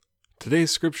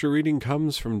Today's scripture reading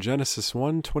comes from Genesis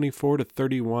 1:24 to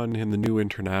 31 in the New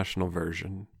International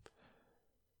Version.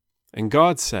 And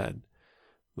God said,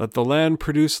 "Let the land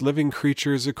produce living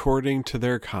creatures according to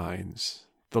their kinds,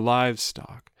 the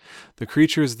livestock, the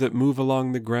creatures that move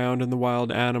along the ground, and the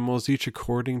wild animals, each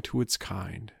according to its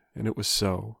kind." And it was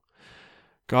so.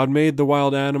 God made the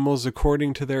wild animals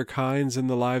according to their kinds, and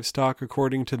the livestock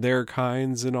according to their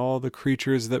kinds, and all the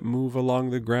creatures that move along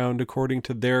the ground according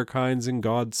to their kinds, and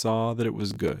God saw that it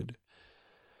was good.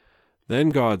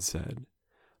 Then God said,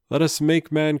 "Let us make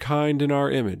mankind in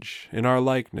our image, in our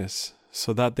likeness,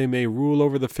 so that they may rule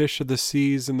over the fish of the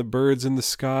seas, and the birds in the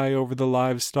sky, over the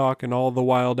livestock, and all the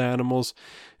wild animals,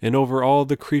 and over all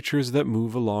the creatures that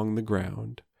move along the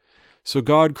ground." So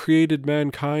God created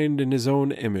mankind in his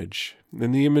own image.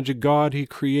 In the image of God he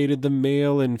created them,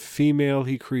 male and female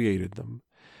he created them.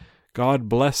 God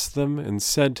blessed them and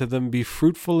said to them, "Be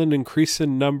fruitful and increase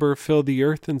in number, fill the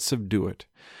earth and subdue it.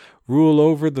 Rule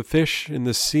over the fish in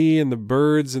the sea and the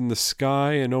birds in the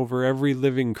sky, and over every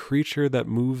living creature that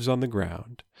moves on the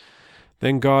ground."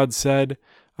 Then God said,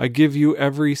 "I give you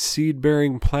every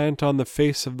seed-bearing plant on the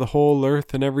face of the whole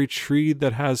earth, and every tree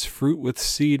that has fruit with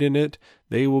seed in it,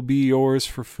 they will be yours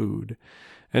for food.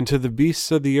 And to the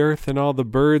beasts of the earth, and all the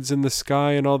birds in the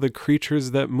sky, and all the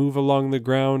creatures that move along the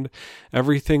ground,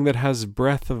 everything that has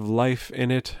breath of life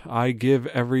in it, I give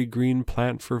every green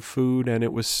plant for food." And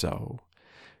it was so.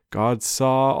 God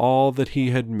saw all that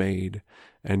he had made,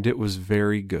 and it was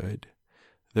very good.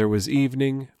 There was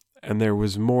evening, and there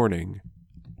was morning,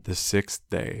 the sixth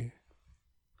day.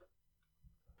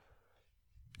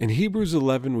 In Hebrews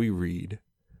 11 we read,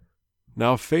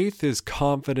 "Now faith is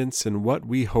confidence in what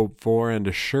we hope for, and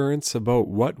assurance about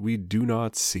what we do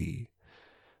not see.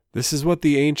 This is what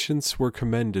the ancients were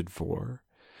commended for.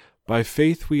 By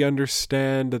faith we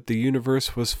understand that the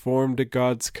universe was formed at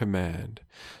God's command,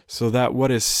 so that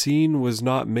what is seen was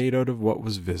not made out of what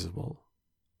was visible."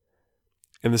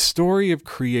 In the story of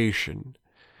creation,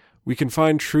 we can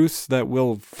find truths that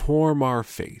will form our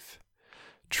faith,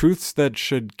 truths that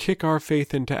should kick our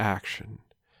faith into action.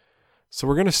 So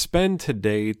we're going to spend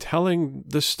today telling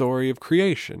the story of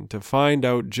creation to find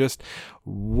out just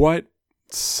what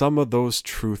some of those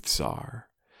truths are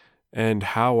and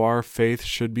how our faith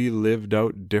should be lived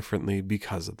out differently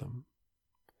because of them.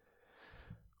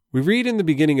 We read in the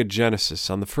beginning of Genesis,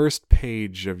 on the first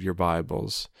page of your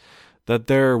Bibles, that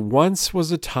there once was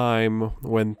a time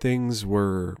when things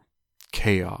were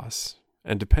chaos,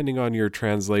 and depending on your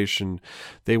translation,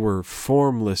 they were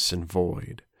formless and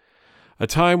void. A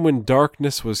time when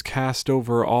darkness was cast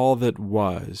over all that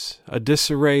was, a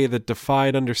disarray that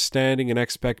defied understanding and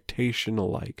expectation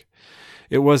alike.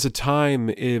 It was a time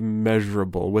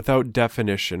immeasurable, without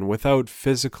definition, without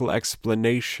physical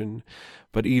explanation,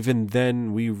 but even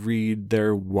then we read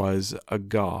there was a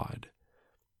God,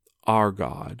 our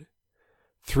God.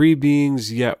 Three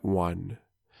beings yet one,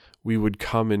 we would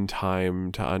come in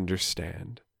time to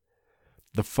understand.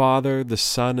 The Father, the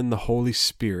Son, and the Holy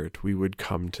Spirit we would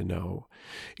come to know,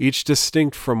 each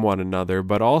distinct from one another,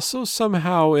 but also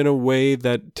somehow in a way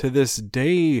that to this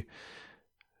day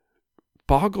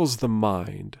boggles the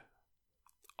mind.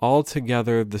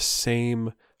 Altogether the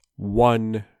same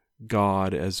one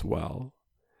God as well.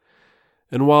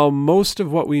 And while most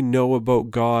of what we know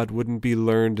about God wouldn't be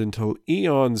learned until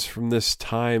eons from this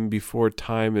time before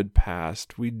time had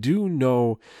passed, we do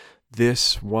know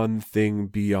this one thing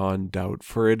beyond doubt,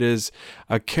 for it is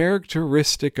a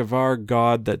characteristic of our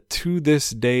God that to this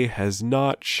day has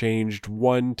not changed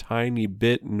one tiny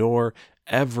bit, nor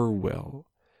ever will.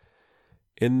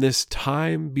 In this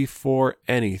time before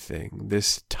anything,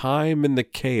 this time in the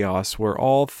chaos where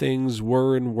all things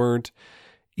were and weren't,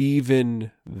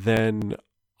 even then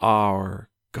our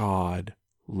God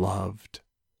loved.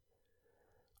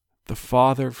 The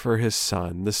Father for his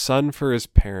Son, the Son for his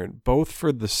parent, both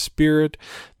for the Spirit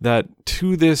that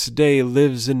to this day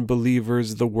lives in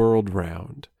believers the world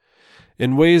round.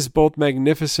 In ways both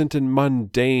magnificent and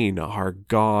mundane, our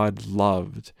God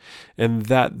loved, and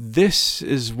that this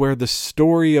is where the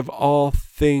story of all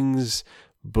things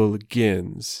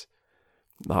begins.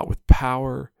 Not with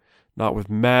power, not with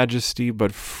majesty,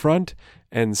 but front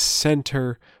and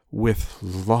center with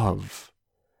love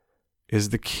is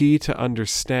the key to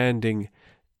understanding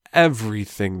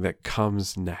everything that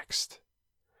comes next.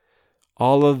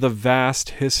 All of the vast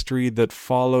history that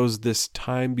follows this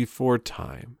time before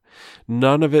time,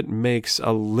 none of it makes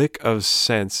a lick of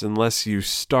sense unless you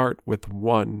start with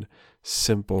one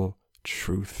simple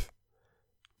truth,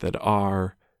 that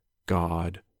our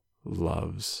God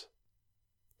loves.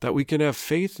 That we can have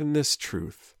faith in this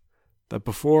truth, that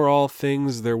before all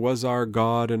things there was our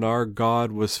God, and our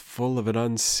God was full of an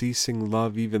unceasing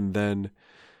love even then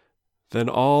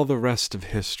all the rest of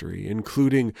history,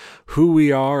 including who we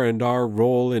are and our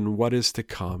role in what is to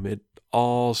come, it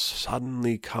all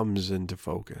suddenly comes into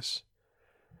focus.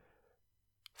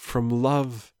 From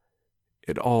love,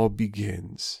 it all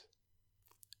begins.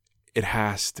 It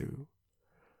has to.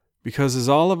 Because as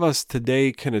all of us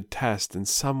today can attest, in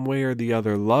some way or the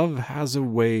other, love has a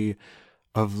way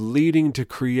of leading to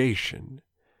creation.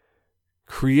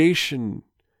 Creation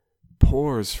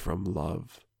pours from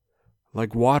love,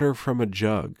 like water from a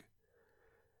jug.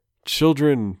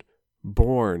 Children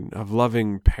born of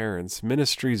loving parents,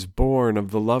 ministries born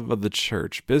of the love of the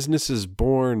church, businesses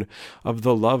born of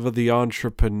the love of the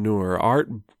entrepreneur, art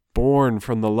born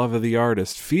from the love of the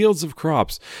artist, fields of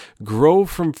crops grow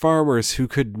from farmers who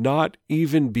could not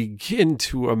even begin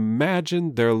to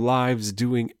imagine their lives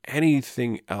doing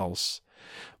anything else.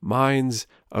 Minds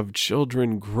of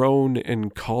children grown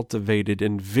and cultivated,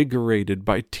 invigorated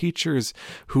by teachers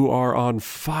who are on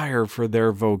fire for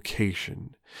their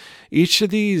vocation. Each of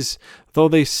these, though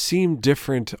they seem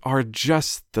different, are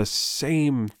just the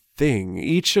same thing.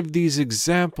 Each of these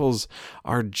examples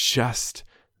are just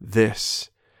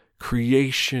this: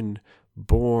 creation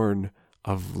born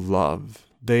of love.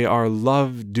 They are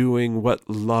love doing what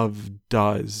love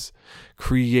does,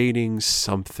 creating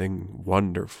something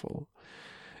wonderful.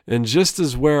 And just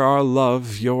as where our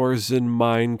love, yours and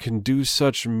mine, can do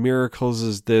such miracles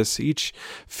as this, each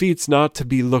feat's not to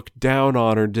be looked down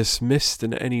on or dismissed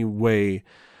in any way.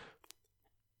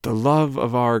 The love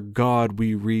of our God,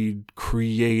 we read,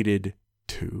 created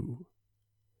too.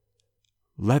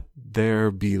 Let there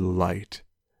be light.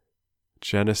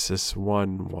 Genesis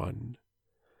 1:1.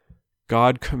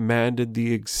 God commanded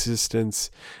the existence,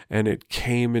 and it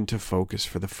came into focus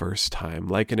for the first time.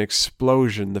 Like an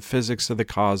explosion, the physics of the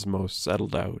cosmos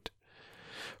settled out.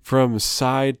 From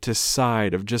side to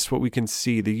side of just what we can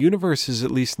see, the universe is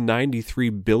at least 93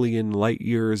 billion light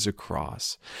years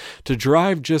across. To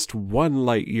drive just 1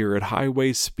 light year at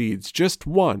highway speeds, just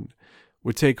one,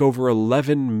 would take over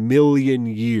 11 million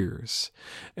years.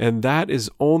 And that is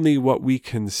only what we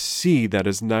can see that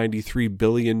is 93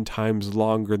 billion times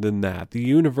longer than that. The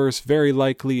universe very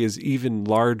likely is even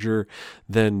larger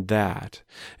than that.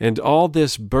 And all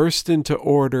this burst into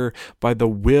order by the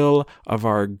will of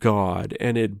our God,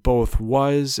 and it both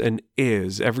was and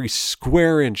is, every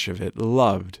square inch of it,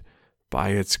 loved by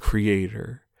its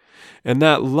Creator. And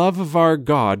that love of our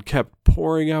God kept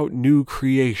pouring out new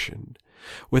creation,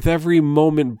 with every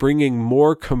moment bringing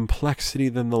more complexity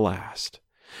than the last.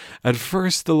 At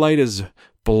first the light is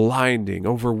blinding,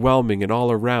 overwhelming, and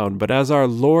all around, but as our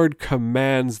Lord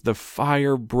commands, the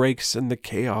fire breaks and the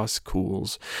chaos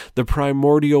cools. The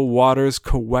primordial waters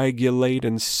coagulate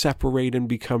and separate and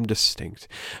become distinct.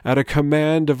 At a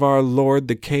command of our Lord,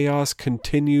 the chaos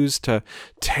continues to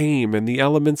tame, and the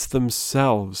elements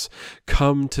themselves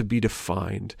come to be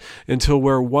defined, until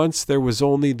where once there was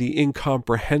only the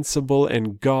incomprehensible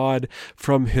and God,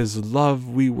 from his love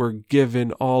we were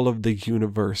given all of the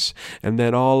universe, and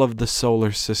then all of the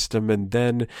solar system, and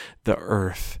then the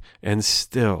earth, and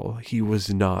still he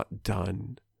was not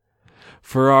done.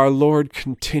 For our Lord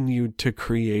continued to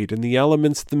create, and the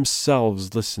elements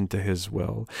themselves listened to his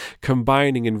will,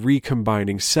 combining and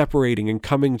recombining, separating and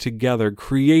coming together,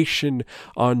 creation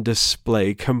on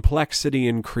display, complexity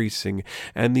increasing,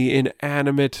 and the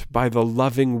inanimate, by the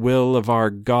loving will of our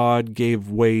God,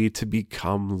 gave way to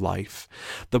become life.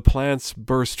 The plants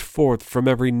burst forth from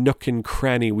every nook and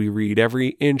cranny, we read, every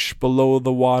inch below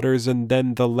the waters, and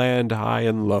then the land high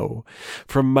and low.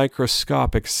 From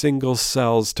microscopic single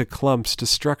cells to clumps, to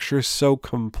structures so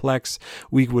complex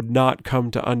we would not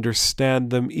come to understand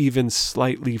them even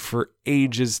slightly for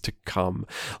ages to come.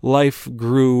 Life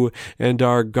grew, and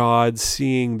our God,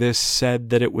 seeing this, said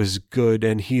that it was good,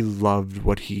 and he loved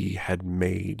what he had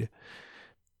made.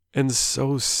 And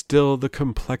so still the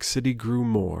complexity grew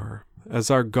more,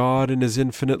 as our God in his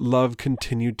infinite love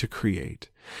continued to create.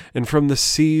 And from the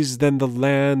seas, then the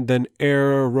land, then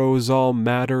air arose all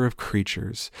matter of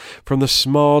creatures. From the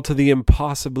small to the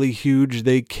impossibly huge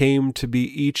they came to be,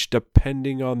 each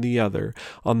depending on the other,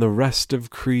 on the rest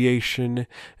of creation,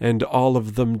 and all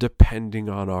of them depending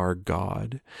on our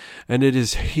God. And it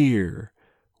is here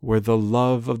where the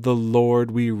love of the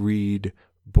Lord, we read,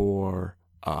 bore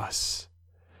us.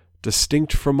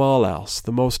 distinct from all else,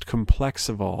 the most complex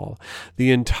of all.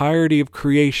 The entirety of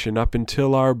creation up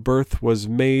until our birth was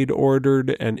made,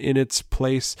 ordered, and in its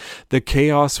place. The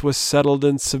chaos was settled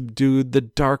and subdued, the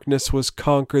darkness was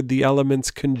conquered, the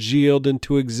elements congealed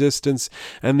into existence,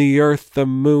 and the earth, the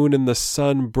moon, and the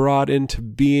sun brought into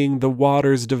being, the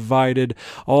waters divided,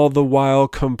 all the while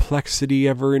complexity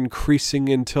ever increasing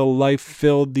until life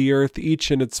filled the earth,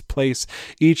 each in its place,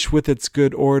 each with its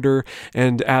good order,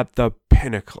 and at the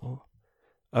pinnacle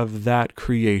of that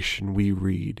creation we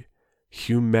read,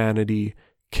 humanity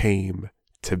came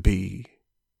to be.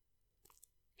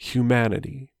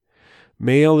 Humanity,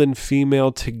 male and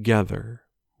female together,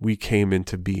 we came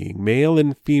into being. Male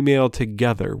and female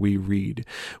together, we read.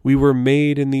 We were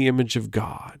made in the image of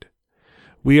God.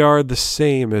 We are the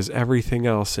same as everything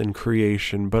else in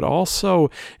creation, but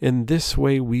also in this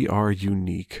way we are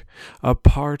unique. A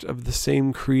part of the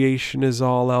same creation as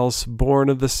all else, born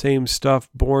of the same stuff,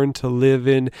 born to live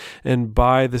in and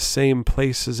by the same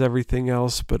place as everything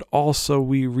else, but also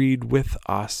we read with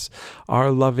us,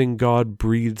 our loving God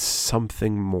breathes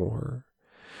something more.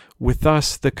 With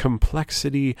us, the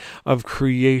complexity of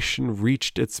creation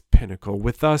reached its pinnacle.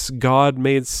 With us, God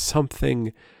made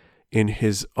something in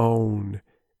his own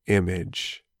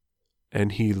image,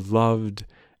 and he loved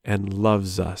and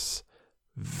loves us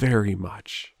very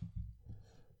much.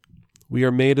 We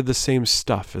are made of the same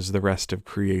stuff as the rest of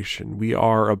creation. We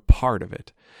are a part of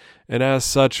it, and as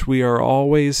such we are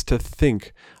always to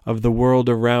think of the world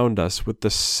around us with the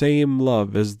same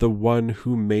love as the one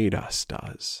who made us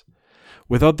does.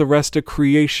 Without the rest of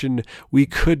creation, we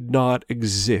could not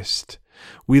exist.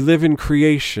 We live in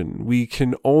creation. We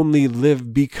can only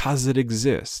live because it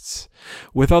exists.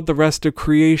 Without the rest of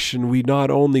creation, we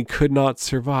not only could not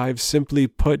survive, simply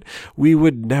put, we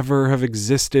would never have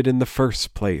existed in the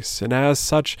first place. And as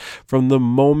such, from the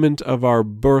moment of our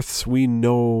births, we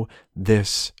know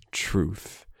this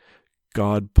truth.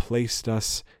 God placed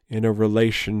us in a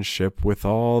relationship with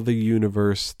all the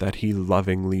universe that he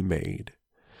lovingly made.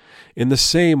 In the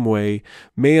same way,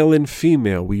 male and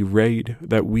female, we read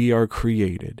that we are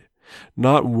created.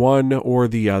 Not one or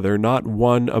the other, not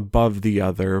one above the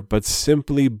other, but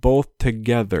simply both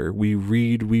together we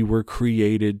read we were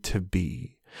created to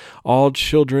be. All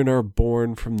children are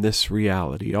born from this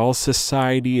reality. All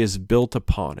society is built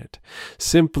upon it.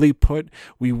 Simply put,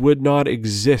 we would not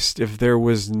exist if there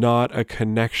was not a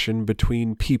connection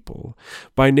between people.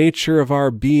 By nature of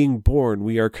our being born,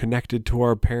 we are connected to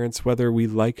our parents whether we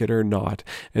like it or not,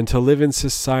 and to live in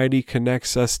society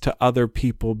connects us to other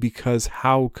people because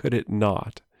how could it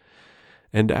not?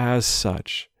 And as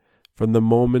such, from the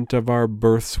moment of our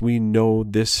births, we know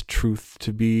this truth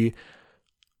to be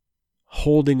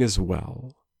holding as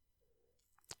well.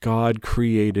 God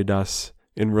created us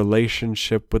in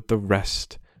relationship with the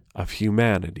rest of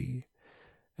humanity,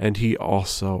 and he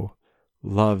also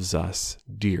loves us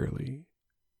dearly.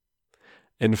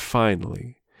 And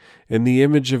finally, in the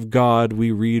image of God we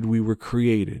read we were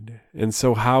created, and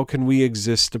so how can we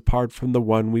exist apart from the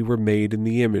one we were made in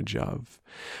the image of?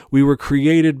 We were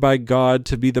created by God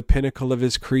to be the pinnacle of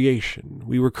his creation.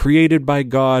 We were created by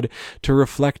God to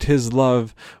reflect his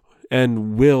love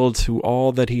and will to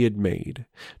all that he had made,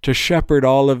 to shepherd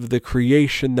all of the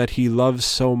creation that he loves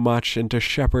so much and to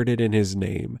shepherd it in his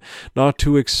name, not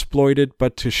to exploit it,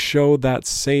 but to show that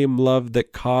same love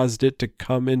that caused it to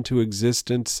come into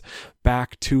existence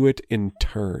back to it in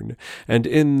turn, and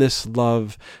in this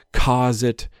love cause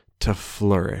it to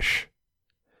flourish.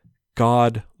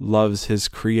 God loves his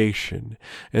creation,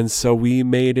 and so we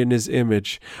made in his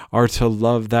image are to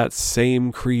love that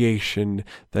same creation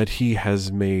that he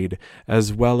has made,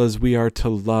 as well as we are to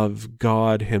love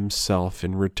God himself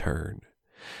in return.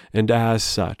 And as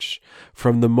such,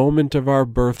 from the moment of our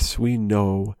births we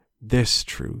know this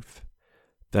truth,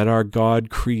 that our God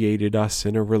created us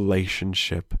in a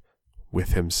relationship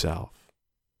with himself.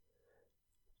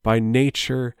 By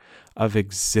nature of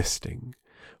existing,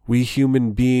 we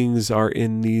human beings are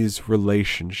in these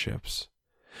relationships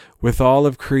with all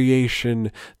of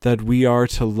creation that we are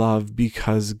to love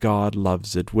because God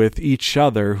loves it, with each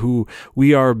other who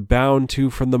we are bound to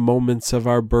from the moments of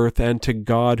our birth, and to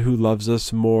God who loves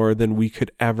us more than we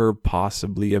could ever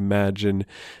possibly imagine,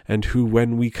 and who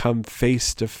when we come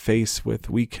face to face with,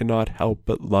 we cannot help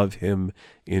but love him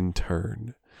in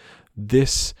turn.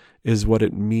 This is what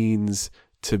it means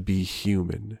to be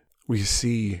human. We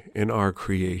see in our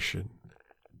creation.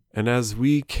 And as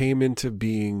we came into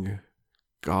being,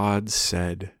 God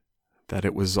said that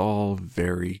it was all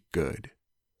very good.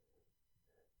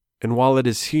 And while it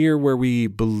is here where we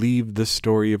believe the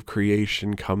story of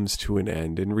creation comes to an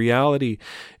end, in reality,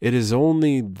 it is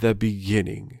only the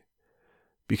beginning.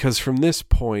 Because from this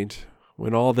point,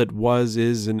 when all that was,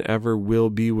 is, and ever will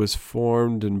be was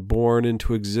formed and born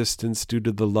into existence due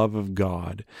to the love of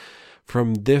God,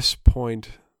 from this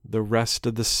point, the rest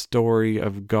of the story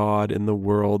of God in the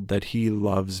world that he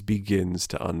loves begins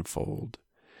to unfold.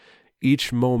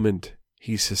 Each moment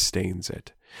he sustains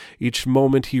it. Each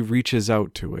moment he reaches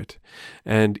out to it.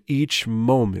 And each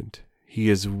moment he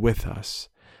is with us,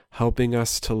 helping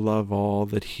us to love all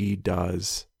that he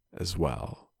does as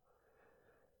well.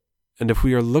 And if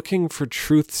we are looking for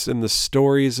truths in the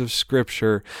stories of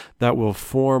Scripture that will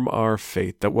form our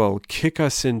faith, that will kick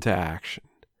us into action,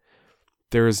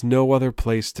 there is no other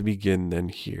place to begin than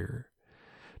here.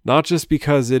 Not just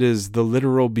because it is the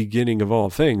literal beginning of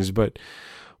all things, but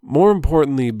more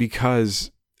importantly because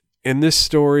in this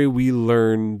story we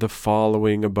learn the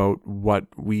following about what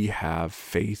we have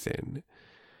faith in.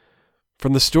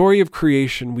 From the story of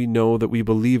creation, we know that we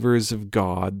believers of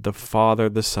God, the Father,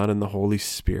 the Son, and the Holy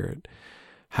Spirit,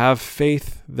 have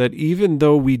faith that even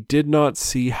though we did not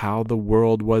see how the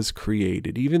world was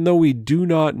created, even though we do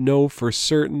not know for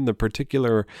certain the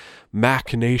particular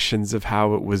machinations of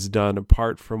how it was done,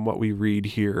 apart from what we read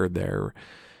here or there,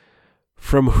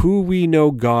 from who we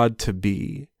know God to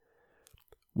be,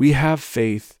 we have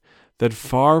faith that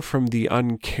far from the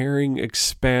uncaring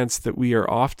expanse that we are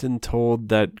often told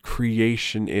that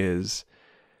creation is,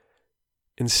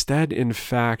 instead, in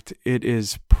fact, it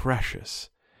is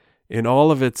precious in all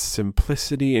of its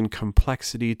simplicity and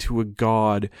complexity to a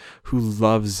God who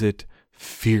loves it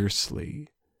fiercely.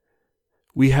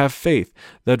 We have faith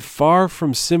that far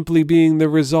from simply being the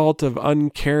result of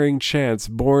uncaring chance,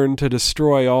 born to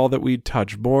destroy all that we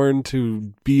touch, born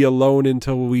to be alone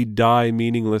until we die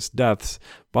meaningless deaths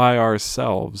by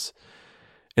ourselves,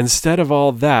 instead of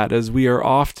all that, as we are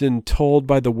often told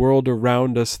by the world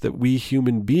around us that we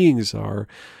human beings are,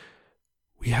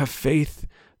 we have faith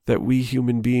that we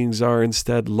human beings are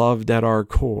instead loved at our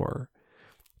core,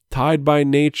 tied by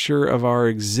nature of our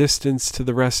existence to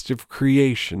the rest of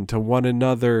creation, to one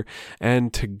another,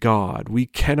 and to God. We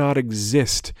cannot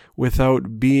exist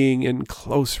without being in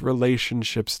close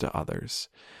relationships to others,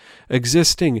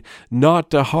 existing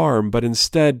not to harm, but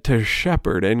instead to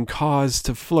shepherd and cause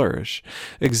to flourish,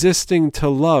 existing to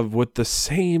love with the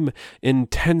same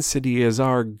intensity as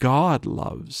our God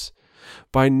loves.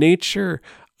 By nature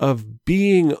of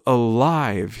being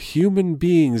alive, human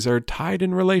beings are tied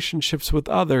in relationships with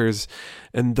others,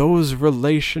 and those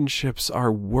relationships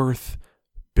are worth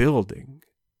building.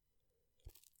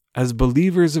 As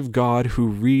believers of God who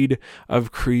read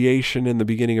of creation in the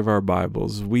beginning of our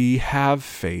Bibles, we have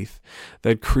faith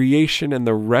that creation and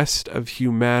the rest of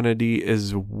humanity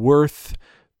is worth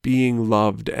being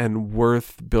loved and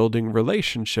worth building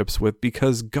relationships with,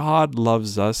 because God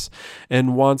loves us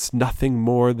and wants nothing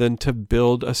more than to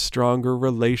build a stronger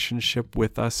relationship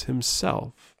with us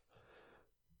himself.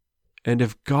 And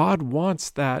if God wants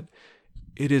that,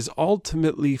 it is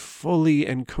ultimately fully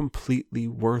and completely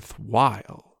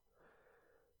worthwhile.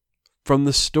 From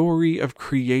the story of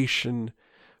creation,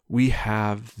 we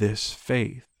have this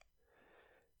faith.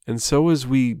 And so as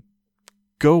we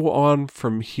go on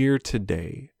from here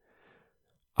today,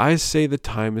 I say the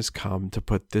time has come to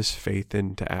put this faith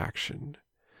into action.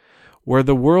 Where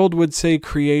the world would say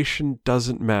creation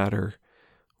doesn't matter,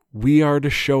 we are to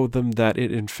show them that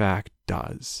it in fact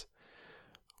does.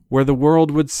 Where the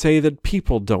world would say that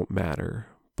people don't matter,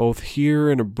 both here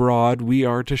and abroad, we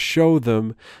are to show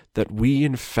them that we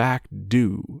in fact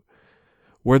do.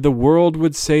 Where the world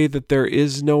would say that there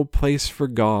is no place for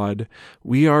God,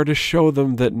 we are to show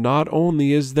them that not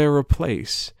only is there a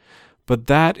place, but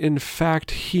that in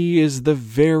fact he is the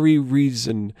very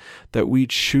reason that we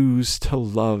choose to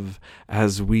love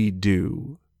as we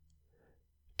do.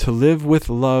 To live with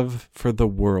love for the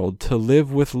world, to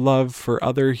live with love for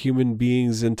other human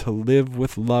beings, and to live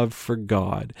with love for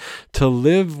God. To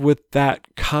live with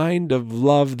that kind of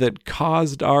love that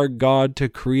caused our God to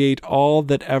create all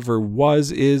that ever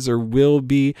was, is, or will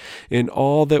be in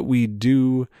all that we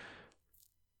do.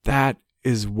 That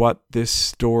is what this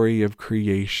story of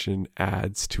creation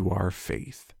adds to our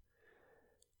faith.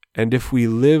 And if we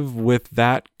live with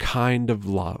that kind of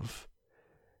love,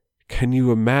 can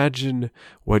you imagine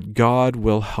what God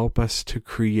will help us to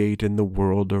create in the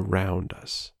world around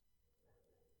us?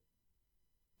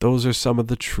 Those are some of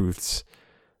the truths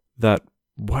that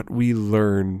what we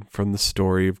learn from the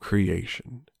story of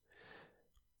creation.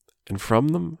 And from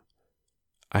them,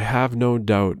 I have no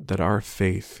doubt that our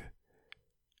faith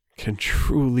can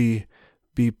truly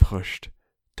be pushed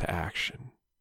to action.